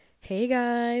Hey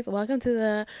guys, welcome to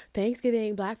the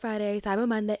Thanksgiving, Black Friday, Cyber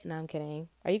Monday. No, I'm kidding.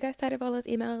 Are you guys tired of all those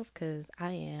emails? Because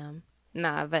I am.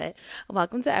 Nah, but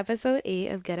welcome to episode 8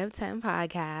 of Get Up 10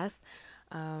 podcast.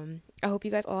 I hope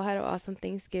you guys all had an awesome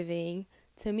Thanksgiving.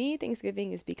 To me,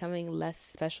 Thanksgiving is becoming less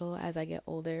special as I get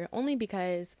older, only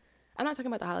because I'm not talking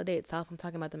about the holiday itself, I'm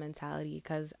talking about the mentality.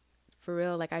 Because for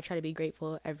real, like I try to be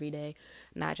grateful every day,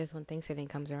 not just when Thanksgiving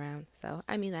comes around. So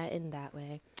I mean that in that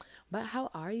way. But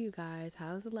how are you guys?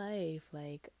 How's life?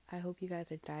 Like, I hope you guys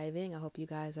are thriving. I hope you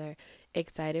guys are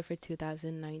excited for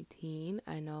 2019.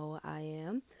 I know I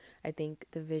am. I think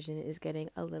the vision is getting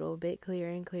a little bit clearer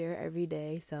and clearer every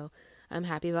day. So I'm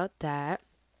happy about that.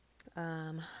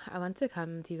 I want to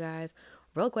come to you guys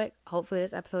real quick. Hopefully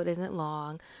this episode isn't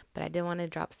long, but I did want to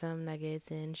drop some nuggets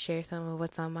and share some of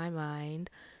what's on my mind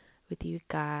with you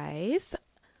guys.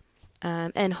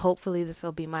 And hopefully this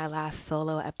will be my last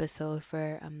solo episode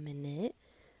for a minute.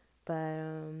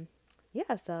 But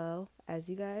yeah, so as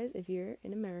you guys, if you're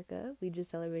in America, we just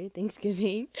celebrated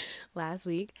Thanksgiving last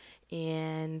week.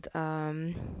 And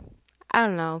I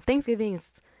don't know, Thanksgiving is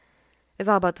it's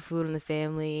all about the food and the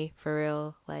family, for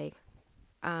real. Like,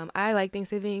 I like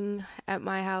Thanksgiving at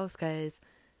my house because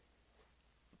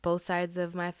both sides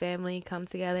of my family come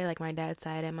together, like my dad's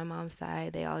side and my mom's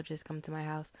side. They all just come to my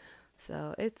house.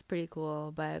 So it's pretty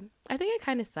cool. But I think it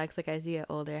kind of sucks, like, as you get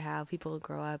older, how people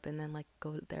grow up and then, like,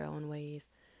 go their own ways.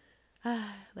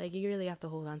 Like, you really have to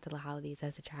hold on to the holidays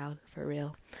as a child, for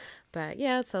real. But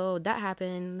yeah, so that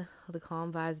happened, the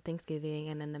calm vibes of Thanksgiving,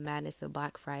 and then the madness of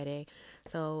Black Friday.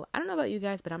 So I don't know about you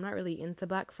guys, but I'm not really into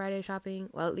Black Friday shopping.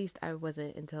 Well, at least I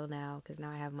wasn't until now, because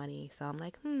now I have money. So I'm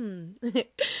like,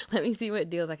 let me see what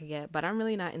deals I could get. But I'm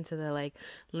really not into the, like,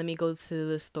 let me go to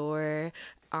the store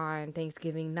on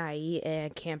Thanksgiving night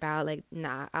and camp out. Like,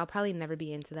 nah, I'll probably never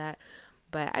be into that.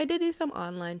 But I did do some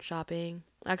online shopping.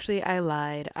 Actually, I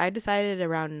lied. I decided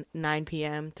around 9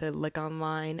 p.m. to look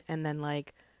online and then,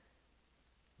 like,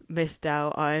 missed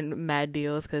out on mad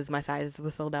deals because my size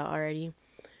was sold out already.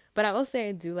 But I will say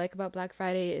I do like about Black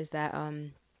Friday is that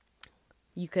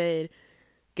you could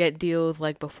get deals,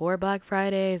 like, before Black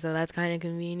Friday, so that's kind of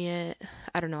convenient.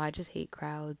 I don't know. I just hate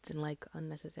crowds and, like,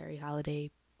 unnecessary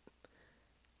holiday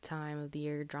time of the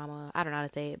year drama. I don't know how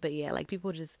to say it, but yeah, like,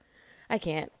 people just, I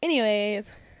can't. Anyways,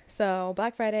 so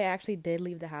Black Friday, I actually did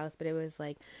leave the house, but it was,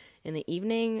 like, in the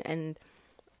evening, and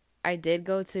I did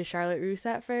go to Charlotte Russe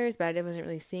at first, but I wasn't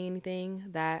really seeing anything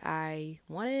that I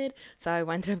wanted, so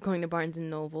I ended up going to Barnes &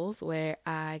 Nobles, where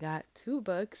I got 2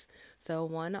 books. So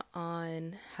one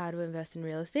on how to invest in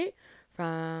real estate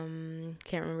from,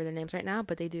 can't remember their names right now,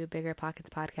 but they do a Bigger Pockets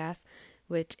podcast,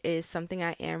 which is something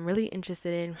I am really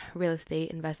interested in, real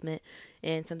estate investment,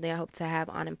 and something I hope to have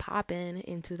on and poppin'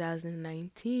 in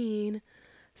 2019.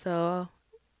 So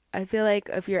I feel like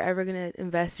if you're ever going to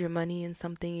invest your money in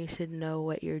something, you should know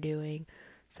what you're doing.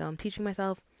 So I'm teaching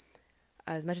myself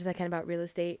as much as I can about real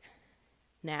estate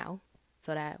now,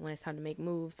 so that when it's time to make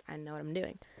moves, I know what I'm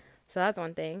doing. So that's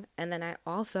one thing. And then I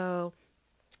also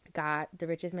got The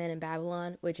Richest Man in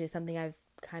Babylon, which is something I've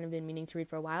kind of been meaning to read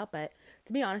for a while. But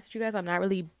to be honest with you guys, I'm not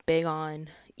really big on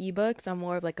ebooks. I'm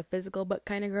more of like a physical book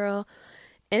kind of girl.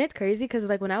 And it's crazy because,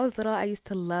 like, when I was little, I used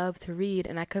to love to read,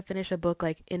 and I could finish a book,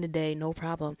 like, in a day, no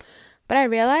problem. But I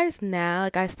realize now,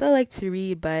 like, I still like to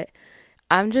read, but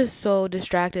I'm just so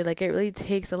distracted. Like, it really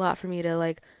takes a lot for me to,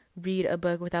 like, read a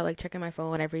book without, like, checking my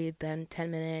phone every then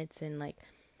 10 minutes and, like,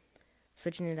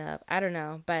 switching it up. I don't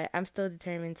know, but I'm still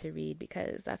determined to read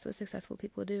because that's what successful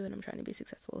people do, and I'm trying to be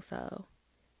successful. So,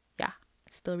 yeah,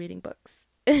 still reading books.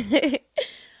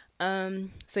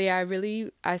 So yeah,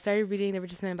 I started reading The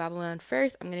Richest Man in Babylon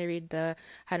first. I'm going to read the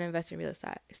How to Invest in Real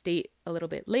Estate a little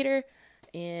bit later.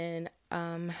 And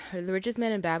The Richest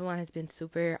Man in Babylon has been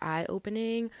super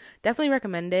eye-opening. Definitely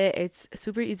recommend it. It's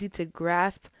super easy to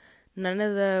grasp. None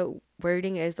of the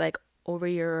wording is, like, over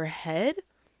your head,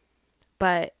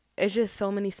 but it's just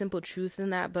so many simple truths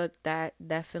in that book that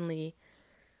definitely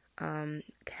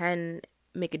can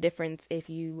make a difference if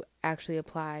you actually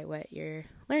apply what you're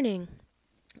learning.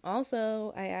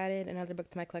 Also, I added another book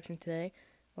to my collection today,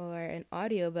 or an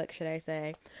audiobook, should I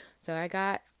say. So I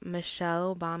got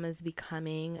Michelle Obama's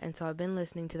Becoming, and so I've been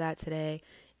listening to that today,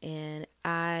 and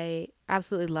I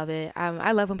absolutely love it.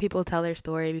 I love when people tell their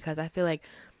story because I feel like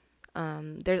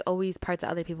there's always parts of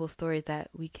other people's stories that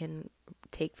we can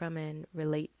take from and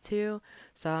relate to.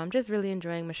 So I'm just really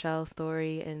enjoying Michelle's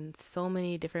story in so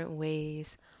many different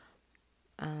ways.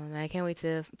 And I can't wait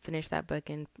to finish that book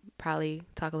and probably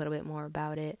talk a little bit more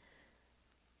about it.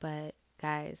 But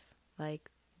guys, like,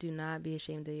 do not be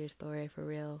ashamed of your story, for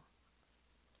real.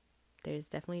 There's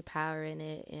definitely power in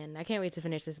it, and I can't wait to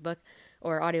finish this book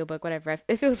or audiobook, whatever.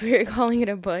 It feels weird calling it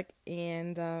a book,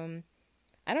 and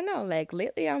I don't know, like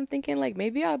lately I'm thinking like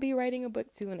maybe I'll be writing a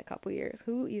book too in a couple years.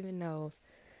 Who even knows?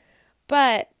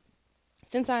 But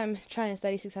since I'm trying to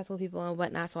study successful people and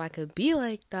whatnot so I could be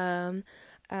like them,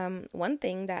 one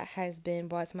thing that has been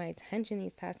brought to my attention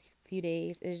these past few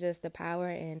days is just the power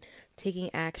in taking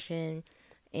action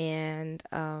and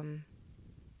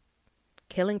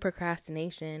killing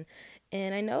procrastination.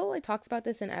 And I know it talks about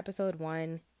this in episode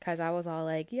 1 because I was all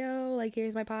like, yo, like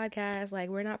here's my podcast, like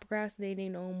we're not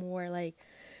procrastinating no more, like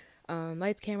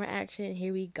lights, camera, action,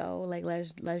 here we go, like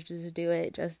let's just do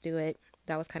it.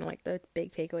 That was kind of like the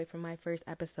big takeaway from my first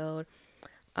episode.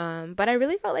 But I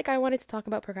really felt like I wanted to talk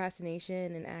about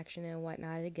procrastination and action and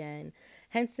whatnot again,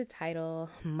 hence the title,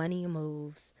 Money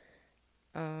Moves.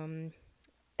 Okay,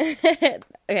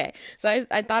 so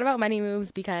I thought about money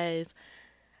moves because,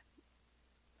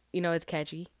 you know, it's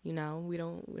catchy. You know, we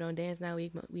don't dance now.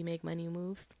 We make money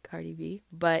moves, Cardi B.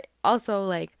 But also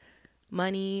like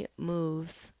money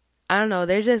moves. I don't know.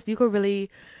 There's just, you could really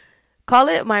call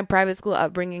it my private school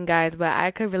upbringing, guys. But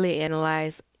I could really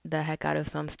analyze the heck out of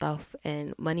some stuff.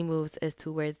 And money moves is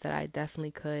 2 words that I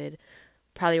definitely could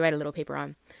probably write a little paper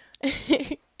on.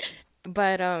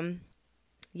 But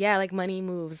yeah, like money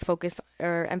moves, focus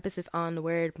or emphasis on the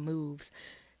word moves.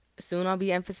 Soon I'll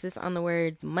be emphasis on the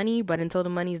words money, but until the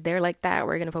money's there like that,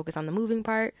 we're going to focus on the moving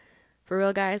part. For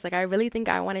real, guys, like I really think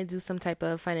I want to do some type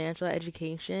of financial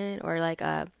education or like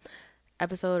a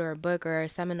episode or a book or a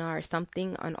seminar or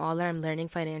something on all that I'm learning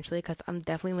financially, because I'm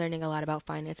definitely learning a lot about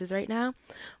finances right now.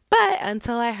 But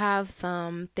until I have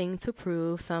something to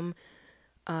prove, some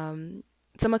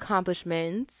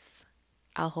accomplishments,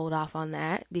 I'll hold off on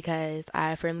that, because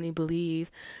I firmly believe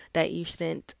that you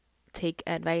shouldn't take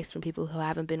advice from people who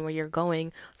haven't been where you're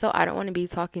going. So I don't want to be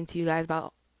talking to you guys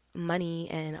about money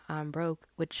and I'm broke,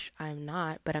 which I'm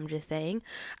not, but I'm just saying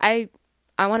I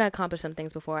want to accomplish some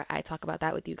things before I talk about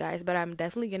that with you guys, but I'm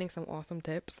definitely getting some awesome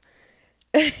tips.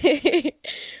 But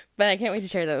I can't wait to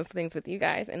share those things with you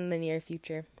guys in the near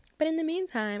future. But in the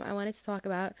meantime, I wanted to talk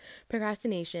about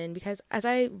procrastination, because as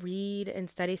I read and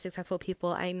study successful people,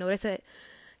 I notice that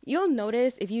you'll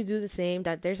notice if you do the same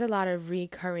that there's a lot of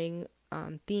recurring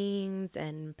themes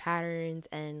and patterns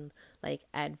and like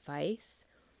advice.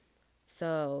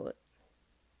 So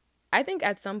I think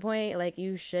at some point, like,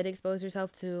 you should expose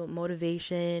yourself to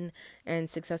motivation and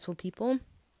successful people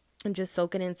and just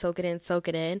soak it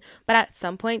in. But at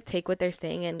some point, take what they're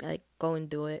saying and like go and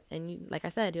do it. And you, like I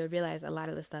said, you'll realize a lot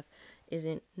of the stuff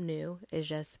isn't new. It's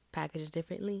just packaged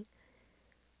differently.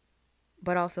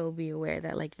 But also be aware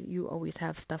that like you always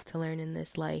have stuff to learn in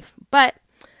this life. But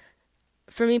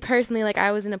for me personally, like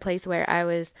I was in a place where I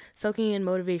was soaking in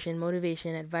motivation,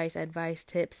 advice,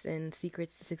 tips and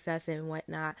secrets to success and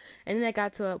whatnot. And then I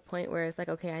got to a point where it's like,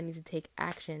 okay, I need to take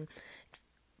action.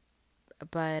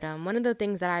 But one of the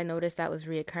things that I noticed that was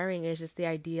reoccurring is just the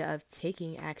idea of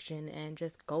taking action and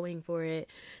just going for it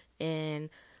and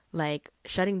like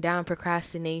shutting down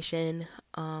procrastination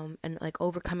and like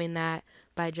overcoming that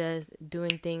by just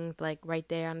doing things like right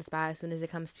there on the spot as soon as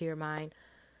it comes to your mind.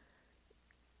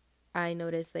 I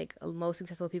noticed like most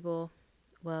successful people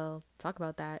will talk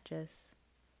about that, just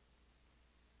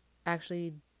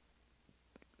actually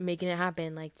making it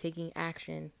happen, like taking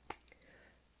action.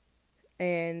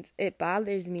 And it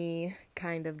bothers me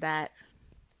kind of that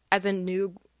as a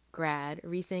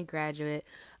recent graduate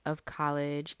of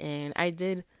college, and I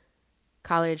did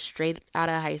college straight out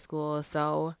of high school.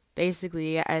 So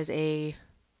basically as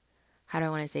how do I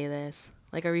want to say this?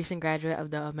 Like a recent graduate of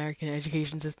the American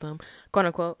education system, quote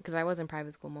unquote, because I was in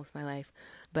private school most of my life.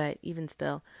 But even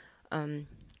still, you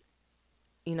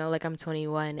know, like I'm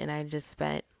 21 and I just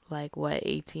spent like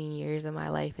 18 years of my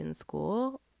life in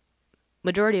school.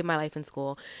 Majority of my life in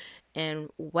school. And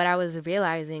what I was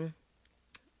realizing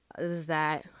is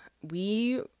that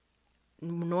we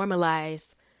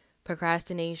normalize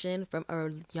procrastination from a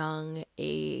young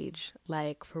age,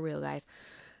 like for real, guys.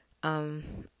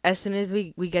 As soon as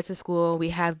we get to school, we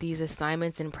have these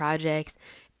assignments and projects,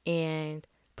 and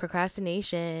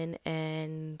procrastination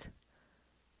and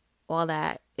all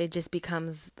that, it just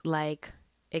becomes like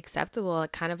acceptable,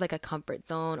 kind of like a comfort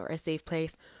zone or a safe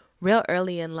place real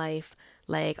early in life.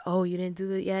 Like, oh, you didn't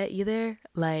do it yet either?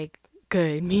 Like,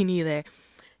 good, me neither.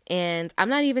 And I'm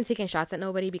not even taking shots at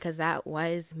nobody, because that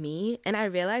was me. And I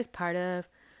realized as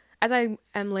I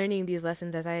am learning these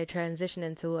lessons, as I transition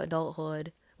into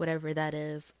adulthood, whatever that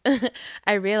is,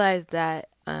 I realized that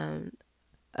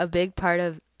a big part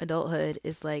of adulthood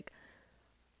is like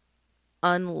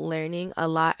unlearning a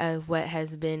lot of what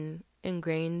has been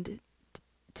ingrained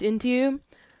into you.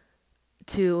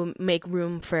 to make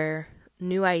room for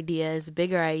new ideas,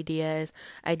 bigger ideas,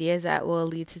 ideas that will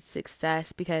lead to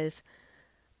success. Because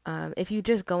if you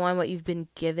just go on what you've been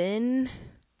given,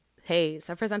 hey,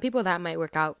 so for some people that might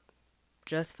work out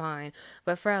just fine.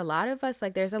 But for a lot of us,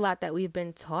 like, there's a lot that we've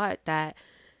been taught that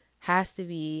has to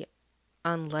be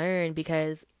unlearned,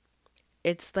 because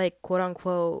it's like, quote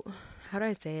unquote, how do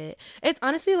I say it? It's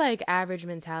honestly like average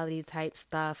mentality type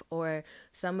stuff, or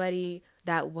somebody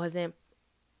that wasn't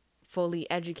fully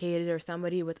educated, or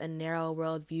somebody with a narrow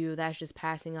worldview that's just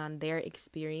passing on their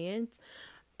experience.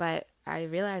 But I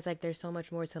realize, like, there's so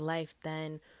much more to life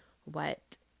than what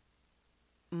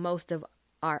most of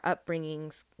our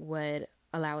upbringings would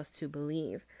allow us to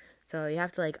believe. So you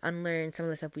have to, like, unlearn some of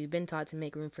the stuff we've been taught to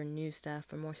make room for new stuff,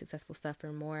 for more successful stuff,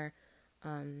 for more, I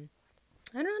don't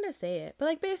know how to say it, but,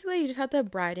 like, basically you just have to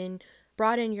broaden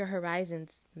your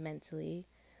horizons mentally.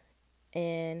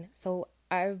 And so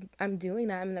I'm doing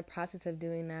that. I'm in the process of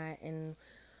doing that. And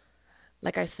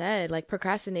like I said, like,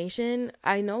 procrastination,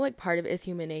 I know, like, part of it is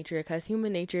human nature, because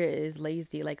human nature is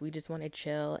lazy. Like, we just want to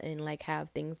chill and, like, have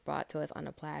things brought to us on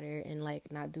a platter, and,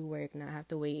 like, not do work, not have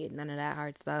to wait, none of that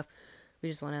hard stuff. We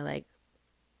just want to, like,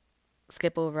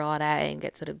 skip over all that and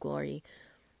get to the glory.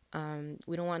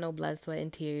 We don't want no blood, sweat,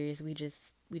 and tears. We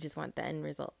just want the end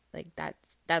result. Like,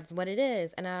 that's what it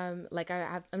is. And I'm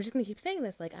just gonna keep saying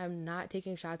this. Like, I'm not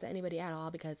taking shots at anybody at all,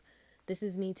 because this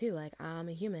is me too. Like, I'm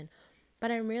a human. But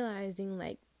I'm realizing,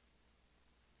 like,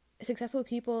 successful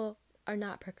people are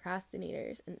not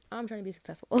procrastinators, and I'm trying to be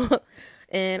successful.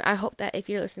 And I hope that if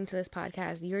you're listening to this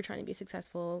podcast, you're trying to be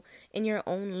successful in your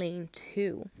own lane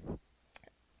too.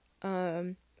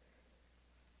 So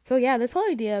yeah, this whole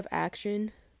idea of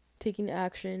action, taking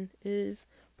action, is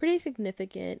pretty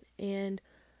significant, and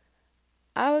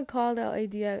I would call that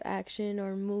idea of action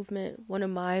or movement one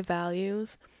of my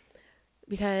values,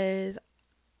 because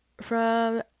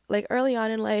from, like, early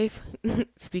on in life,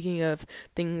 speaking of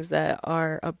things that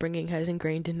our upbringing has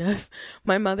ingrained in us,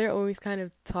 my mother always kind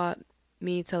of taught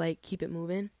me to, like, keep it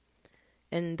moving.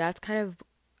 And that's kind of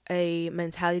a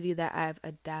mentality that I've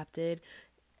adapted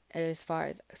as far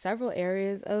as several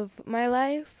areas of my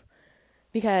life,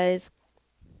 because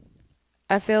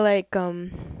I feel like, I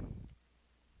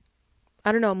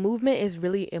don't know, movement is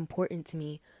really important to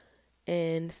me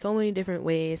in so many different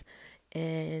ways.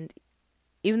 And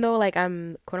even though, like,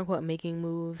 I'm quote unquote making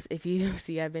moves, if you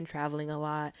see, I've been traveling a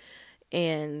lot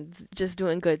and just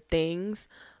doing good things.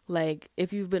 Like,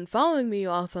 if you've been following me, you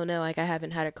also know, like, I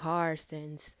haven't had a car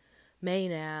since May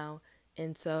now.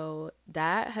 And so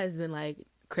that has been, like,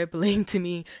 crippling to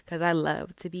me, because I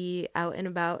love to be out and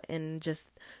about, and just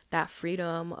that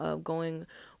freedom of going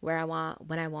where I want,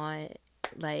 when I want.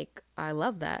 Like, I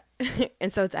love that.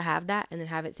 And so to have that and then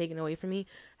have it taken away from me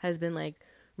has been, like,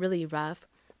 really rough.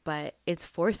 But it's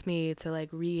forced me to, like,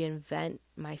 reinvent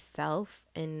myself,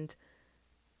 and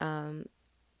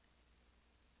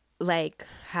like,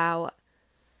 how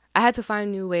I had to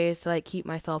find new ways to, like, keep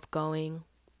myself going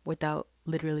without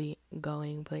literally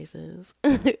going places.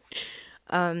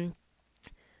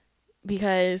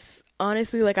 Because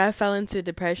honestly, like, I fell into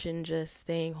depression just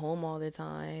staying home all the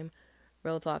time.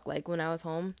 Real talk. Like, when I was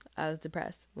home, I was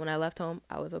depressed. When I left home,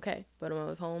 I was okay. But when I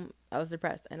was home, I was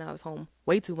depressed, and I was home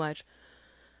way too much.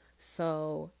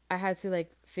 So I had to,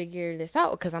 like, figure this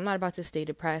out, because I'm not about to stay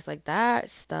depressed. Like, that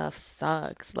stuff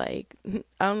sucks. Like, I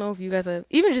don't know if you guys have,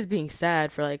 even just being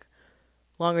sad for, like,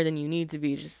 longer than you need to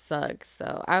be just sucks.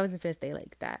 So I wasn't gonna stay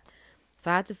like that.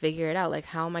 So I had to figure it out. Like,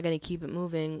 how am I gonna keep it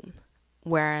moving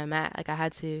where I'm at? Like, I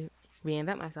had to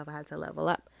reinvent myself. I had to level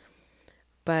up.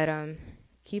 But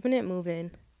keeping it moving,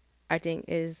 I think,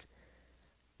 is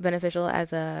beneficial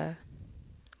as a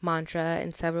mantra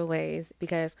in several ways,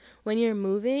 because when you're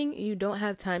moving, you don't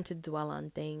have time to dwell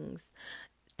on things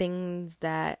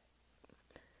that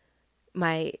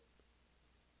might,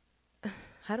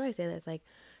 how do I say this? Like,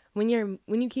 when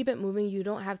you keep it moving, you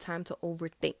don't have time to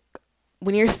overthink.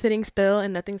 When you're sitting still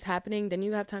and nothing's happening, then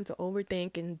you have time to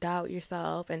overthink and doubt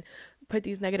yourself and put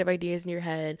these negative ideas in your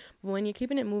head. But when you're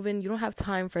keeping it moving, you don't have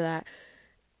time for that.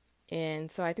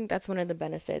 And so I think that's one of the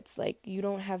benefits. Like, you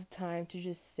don't have time to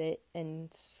just sit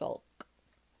and sulk.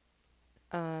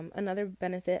 Another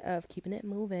benefit of keeping it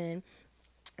moving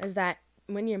is that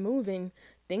when you're moving,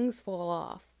 things fall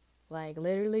off. Like,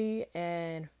 literally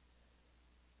and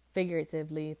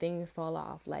figuratively, things fall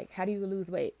off. Like, how do you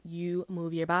lose weight? You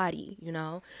move your body, you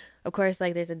know? Of course,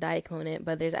 like, there's a diet component,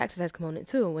 but there's an exercise component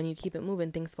too. When you keep it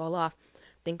moving, things fall off.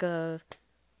 Think of,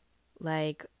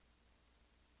 like,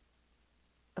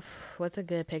 what's a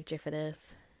good picture for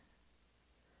this?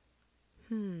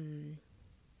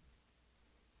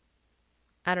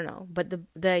 I don't know, but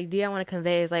the idea I want to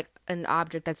convey is like an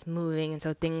object that's moving, and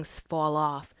so things fall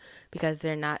off because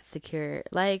they're not secure.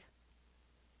 Like,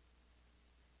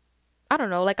 I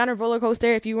don't know, like on a roller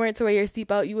coaster, if you weren't to wear your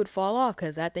seatbelt, you would fall off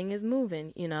because that thing is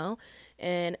moving, you know?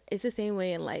 And it's the same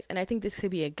way in life. And I think this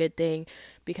could be a good thing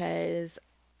because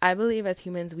I believe as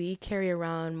humans, we carry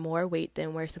around more weight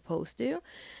than we're supposed to.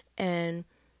 And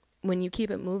when you keep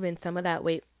it moving, some of that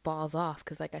weight falls off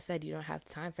because, like I said, you don't have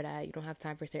time for that. You don't have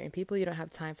time for certain people. You don't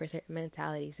have time for certain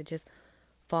mentalities. It just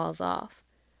falls off.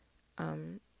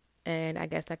 And I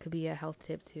guess that could be a health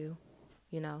tip too,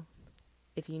 you know,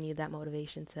 if you need that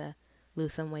motivation to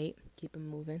lose some weight, keep it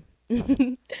moving.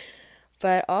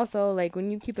 But also, like,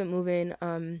 when you keep it moving,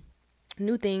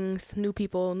 new things, new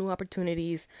people, new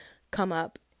opportunities come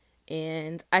up.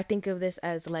 And I think of this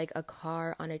as like a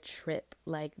car on a trip.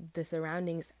 Like, the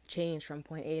surroundings change from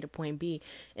point A to point B.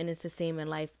 And it's the same in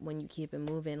life when you keep it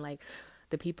moving. Like,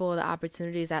 the people, the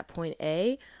opportunities at point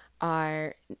A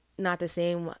are not the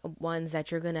same ones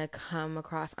that you're going to come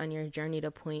across on your journey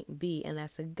to point B. And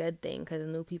that's a good thing because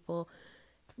new people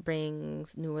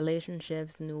brings new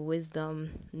relationships, new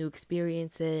wisdom, new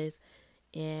experiences,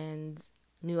 and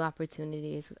new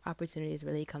opportunities. Opportunities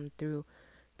really come through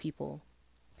people.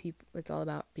 It's all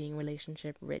about being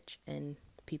relationship rich and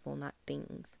people, not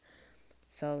things.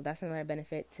 So that's another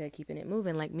benefit to keeping it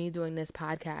moving. Like, me doing this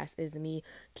podcast is me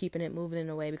keeping it moving in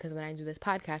a way, because when I do this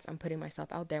podcast, I'm putting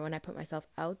myself out there. When I put myself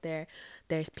out there,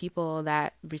 there's people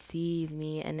that receive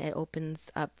me, and it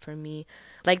opens up for me.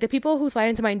 Like, the people who slide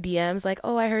into my DMs, like,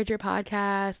 oh, I heard your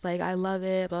podcast, like, I love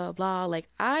it, blah, blah, blah. Like,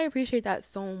 I appreciate that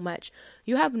so much.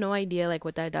 You have no idea, like,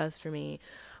 what that does for me.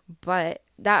 But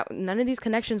that none of these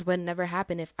connections would never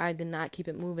happen if I did not keep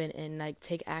it moving and like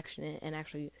take action and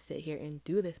actually sit here and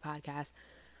do this podcast,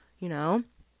 you know?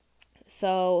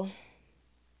 So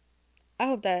I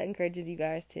hope that encourages you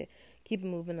guys to keep it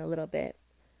moving a little bit.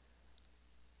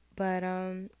 But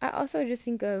I also just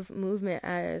think of movement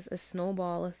as a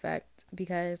snowball effect,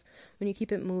 because when you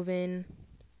keep it moving,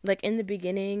 like in the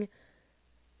beginning,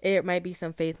 it might be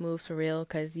some faith moves for real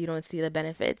because you don't see the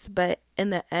benefits. But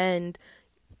in the end,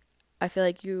 I feel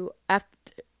like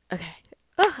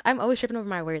I'm always tripping over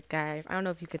my words, guys. I don't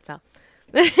know if you could tell.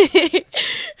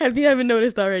 If you haven't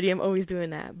noticed already, I'm always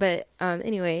doing that. But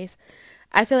anyways,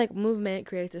 I feel like movement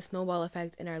creates a snowball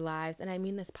effect in our lives. And I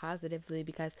mean this positively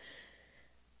because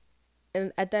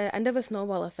at the end of a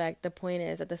snowball effect, the point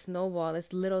is that the snowball,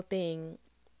 this little thing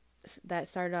that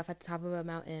started off at the top of a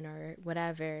mountain or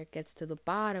whatever, gets to the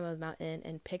bottom of the mountain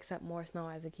and picks up more snow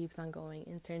as it keeps on going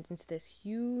and turns into this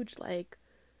huge, like,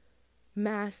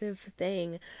 massive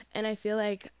thing. And I feel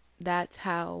like that's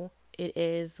how it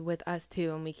is with us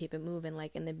too when we keep it moving.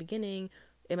 Like, in the beginning,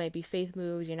 it might be faith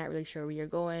moves, you're not really sure where you're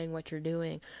going, what you're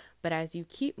doing, but as you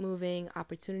keep moving,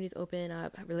 opportunities open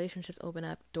up, relationships open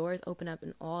up, doors open up,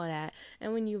 and all that.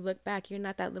 And when you look back, you're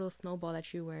not that little snowball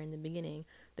that you were in the beginning.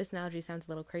 This analogy sounds a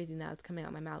little crazy now, it's coming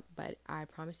out my mouth, but I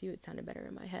promise you it sounded better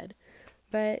in my head.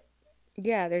 But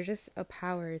yeah, there's just a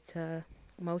power to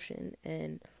motion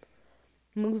and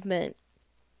movement.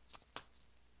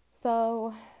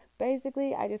 So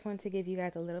basically, I just want to give you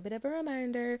guys a little bit of a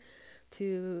reminder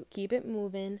to keep it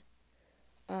moving,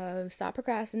 stop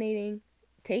procrastinating,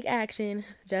 take action,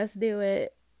 just do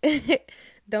it.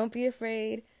 Don't be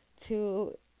afraid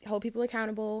to hold people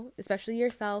accountable, especially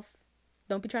yourself.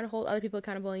 Don't be trying to hold other people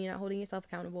accountable and you're not holding yourself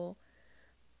accountable.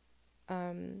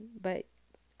 But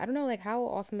I don't know, like, how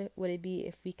awesome would it be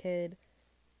if we could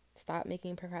stop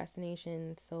making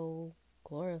procrastination so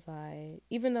glorified?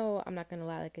 Even though I'm not gonna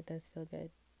lie, like, it does feel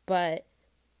good, but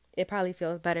it probably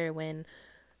feels better when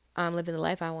I'm living the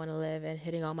life I want to live and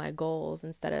hitting all my goals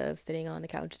instead of sitting on the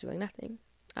couch doing nothing.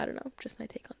 I don't know, just my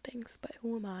take on things, but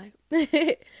who am I?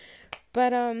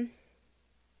 But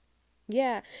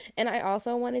yeah, and I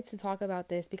also wanted to talk about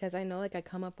this because I know, like, I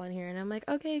come up on here and I'm like,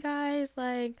 okay guys,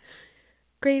 like,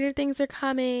 greater things are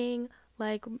coming,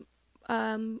 like,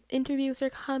 interviews are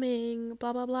coming,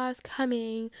 blah blah blah is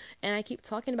coming, and I keep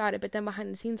talking about it, but then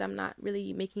behind the scenes I'm not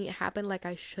really making it happen like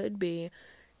I should be,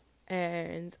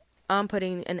 and I'm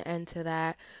putting an end to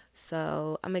that.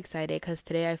 So I'm excited because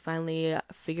today I finally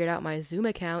figured out my Zoom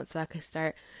account so I could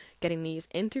start getting these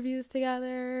interviews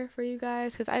together for you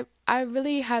guys, because I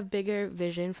really have bigger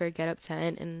vision for Get Up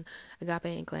 10 and Agape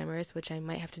and Glamorous, which I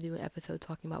might have to do an episode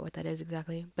talking about what that is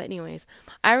exactly. But anyways,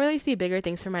 I really see bigger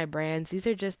things for my brands. These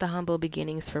are just the humble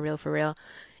beginnings, for real.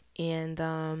 And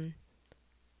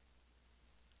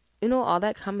all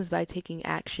that comes by taking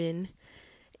action.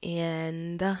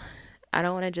 And I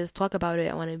don't want to just talk about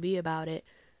it, I want to be about it.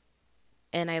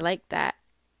 And I like that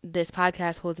this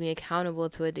podcast holds me accountable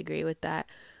to a degree with that.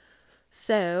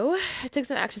 So I took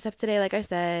some action steps today, like I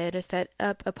said, to set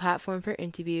up a platform for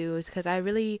interviews because I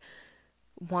really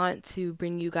want to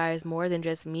bring you guys more than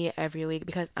just me every week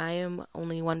because I am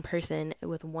only one person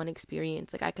with one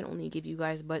experience. Like I can only give you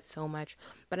guys but so much.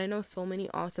 But I know so many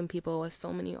awesome people with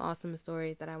so many awesome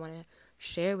stories that I want to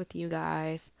share with you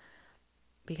guys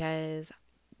because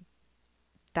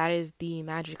that is the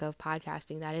magic of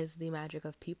podcasting. That is the magic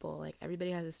of people. Like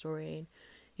everybody has a story and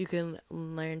you can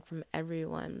learn from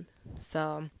everyone.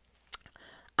 So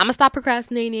I'm gonna stop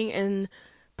procrastinating and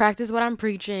practice what I'm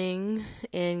preaching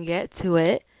and get to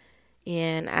it.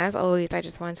 And as always, I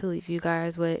just want to leave you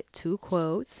guys with 2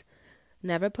 quotes.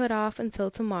 Never put off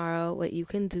until tomorrow what you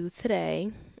can do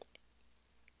today.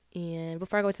 And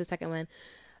before I go to the second one,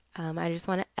 I just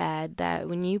want to add that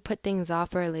when you put things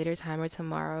off for a later time or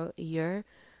tomorrow, you're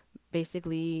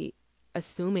basically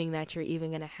assuming that you're even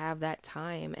going to have that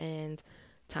time. And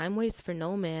time waits for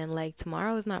no man. Like,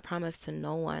 tomorrow is not promised to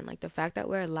no one. Like, the fact that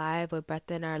we're alive with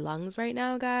breath in our lungs right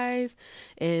now, guys,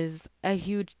 is a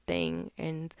huge thing.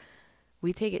 And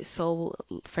we take it so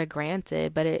for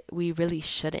granted, but we really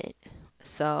shouldn't.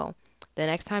 So, the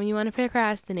next time you want to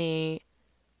procrastinate,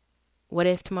 what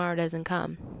if tomorrow doesn't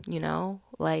come? You know?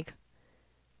 Like,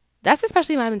 that's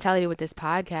especially my mentality with this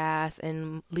podcast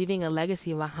and leaving a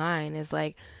legacy behind is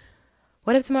like,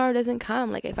 what if tomorrow doesn't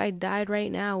come? Like, if I died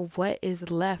right now, what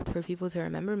is left for people to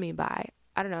remember me by?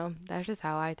 I don't know. That's just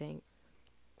how I think.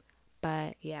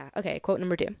 But yeah. Okay, quote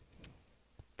number 2.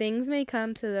 Things may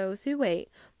come to those who wait,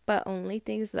 but only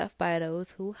things left by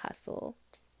those who hustle.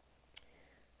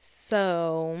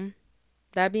 So,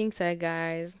 that being said,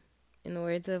 guys, in the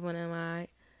words of one of my,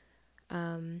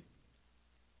 I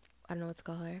don't know what to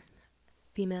call her,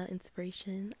 female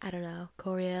inspiration, I don't know,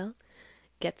 Coriel,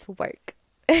 get to work.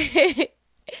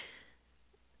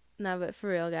 No, but for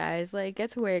real, guys, like,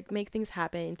 get to work, make things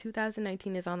happen.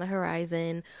 2019 is on the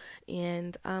horizon,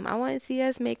 and I want to see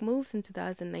us make moves in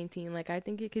 2019. Like, I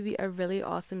think it could be a really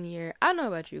awesome year. I don't know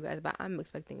about you guys, but I'm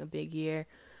expecting a big year.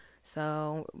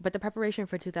 So, but the preparation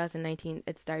for 2019,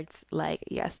 it starts, like,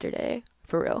 yesterday,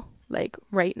 for real. Like,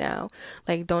 right now.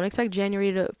 Like, don't expect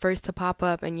January 1st to pop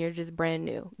up and you're just brand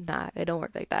new. Nah, it don't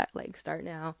work like that. Like, start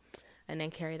now, and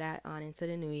then carry that on into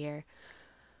the new year.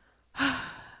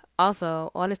 Also,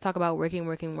 all this talk about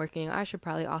working, I should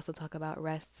probably also talk about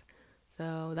rest.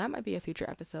 So that might be a future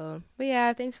episode. But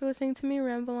yeah, thanks for listening to me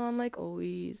ramble on like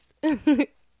always. I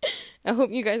hope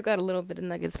you guys got a little bit of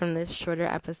nuggets from this shorter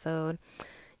episode.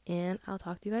 And I'll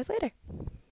talk to you guys later.